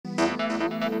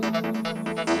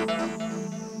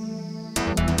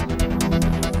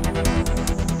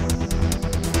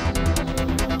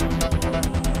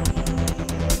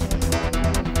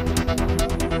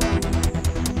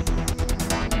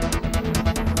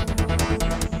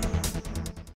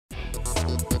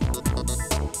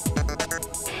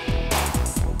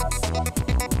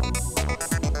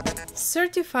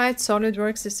Certified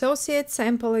SolidWorks Associate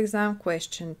Sample Exam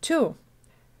Question 2.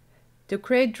 To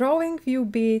create drawing view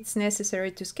B, it's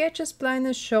necessary to sketch a spline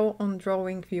as shown on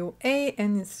drawing view A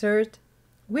and insert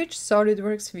which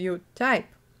SolidWorks view type.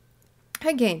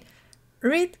 Again,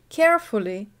 read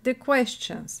carefully the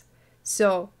questions.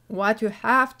 So what you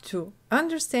have to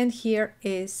understand here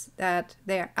is that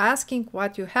they are asking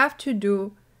what you have to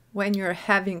do when you're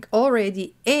having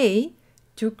already A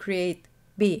to create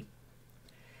B.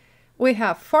 We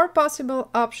have 4 possible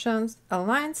options: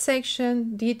 aligned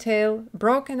section, detail,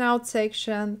 broken out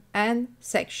section, and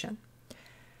section.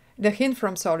 The hint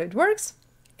from SolidWorks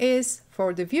is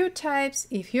for the view types.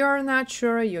 If you are not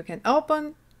sure, you can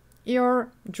open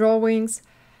your drawings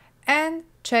and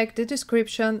check the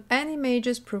description and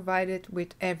images provided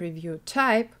with every view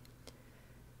type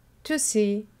to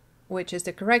see which is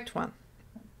the correct one.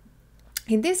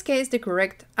 In this case, the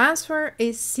correct answer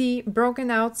is C,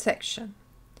 broken out section.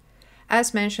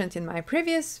 As mentioned in my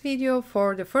previous video,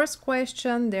 for the first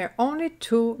question, there are only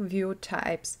 2 view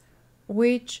types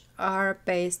which are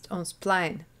based on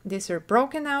spline. These are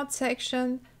broken out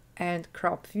section and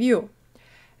crop view.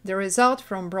 The result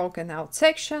from broken out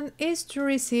section is to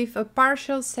receive a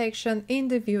partial section in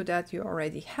the view that you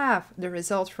already have. The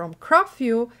result from crop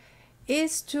view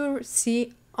is to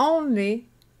see only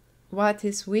what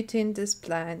is within the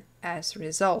spline as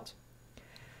result.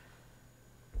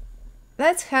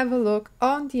 Let's have a look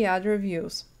on the other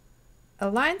views.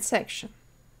 Aligned section.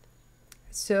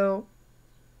 So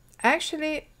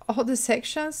actually all the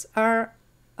sections are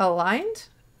aligned,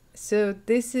 so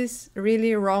this is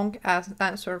really wrong as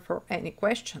answer for any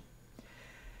question.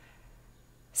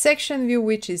 Section view,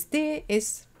 which is D,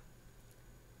 is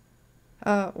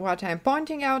what I'm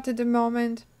pointing out at the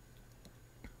moment.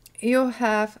 You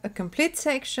have a complete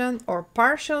section or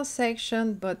partial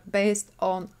section, but based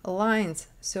on lines.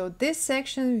 So this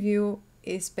section view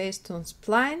is based on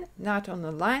spline, not on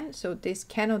a line, so this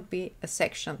cannot be a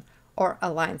section or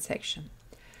a line section.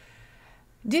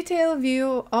 Detail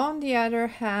view, on the other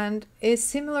hand, is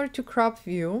similar to crop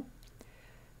view,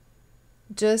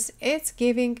 just it's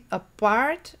giving a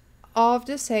part of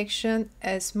the section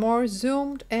as more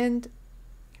zoomed and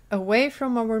away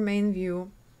from our main view.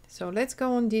 So let's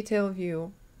go on detail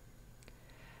view,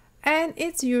 and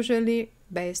it's usually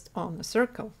based on a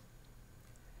circle.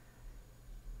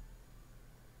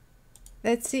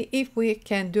 Let's see if we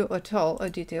can do at all a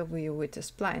detail view with a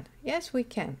spline. Yes, we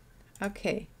can.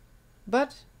 Okay,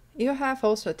 but you have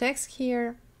also text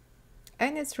here,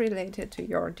 and it's related to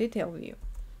your detail view.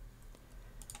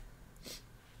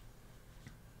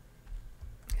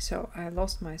 So I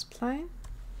lost my spline.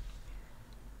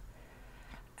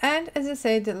 And as I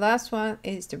said, the last one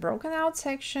is the broken out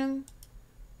section.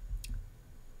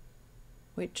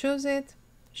 We choose it,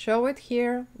 show it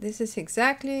here. This is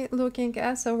exactly looking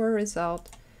as our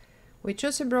result. We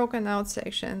choose a broken out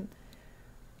section.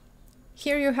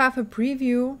 Here you have a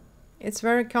preview. It's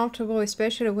very comfortable,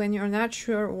 especially when you're not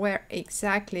sure where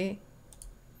exactly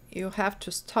you have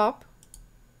to stop.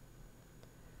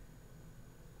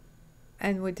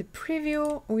 And with the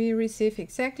preview, we receive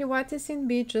exactly what is in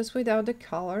B, just without the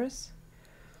colors.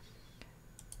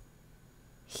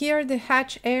 Here, the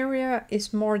hatch area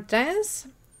is more dense.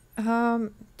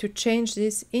 To change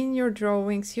this in your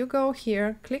drawings, you go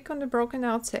here, click on the broken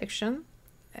out section,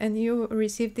 and you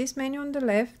receive this menu on the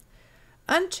left.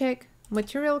 Uncheck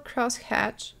Material Cross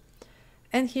Hatch,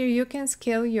 and here you can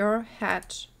scale your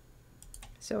hatch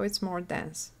so it's more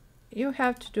dense. You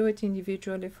have to do it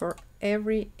individually for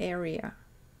every area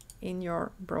in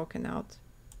your broken out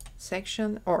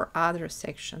section or other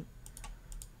section.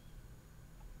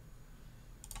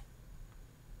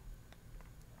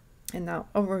 And now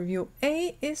overview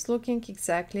A is looking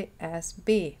exactly as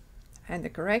B, and the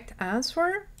correct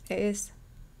answer is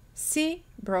C,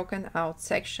 broken out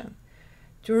section.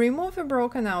 To remove a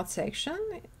broken out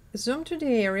section, zoom to the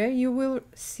area, you will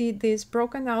see this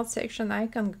broken out section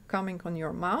icon coming on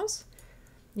your mouse.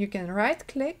 You can right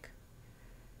click,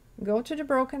 go to the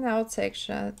broken out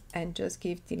section and just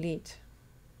give delete.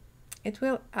 It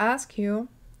will ask you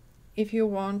if you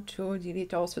want to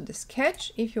delete also the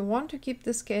sketch. If you want to keep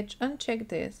the sketch, uncheck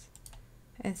this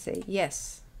and say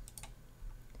yes.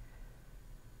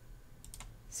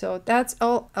 So that's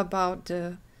all about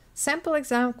the sample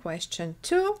exam question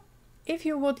 2. If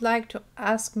you would like to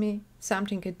ask me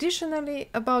something additionally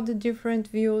about the different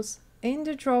views in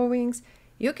the drawings,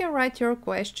 you can write your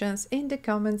questions in the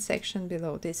comment section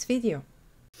below this video.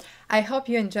 I hope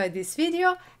you enjoyed this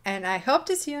video and I hope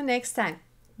to see you next time.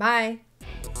 Bye!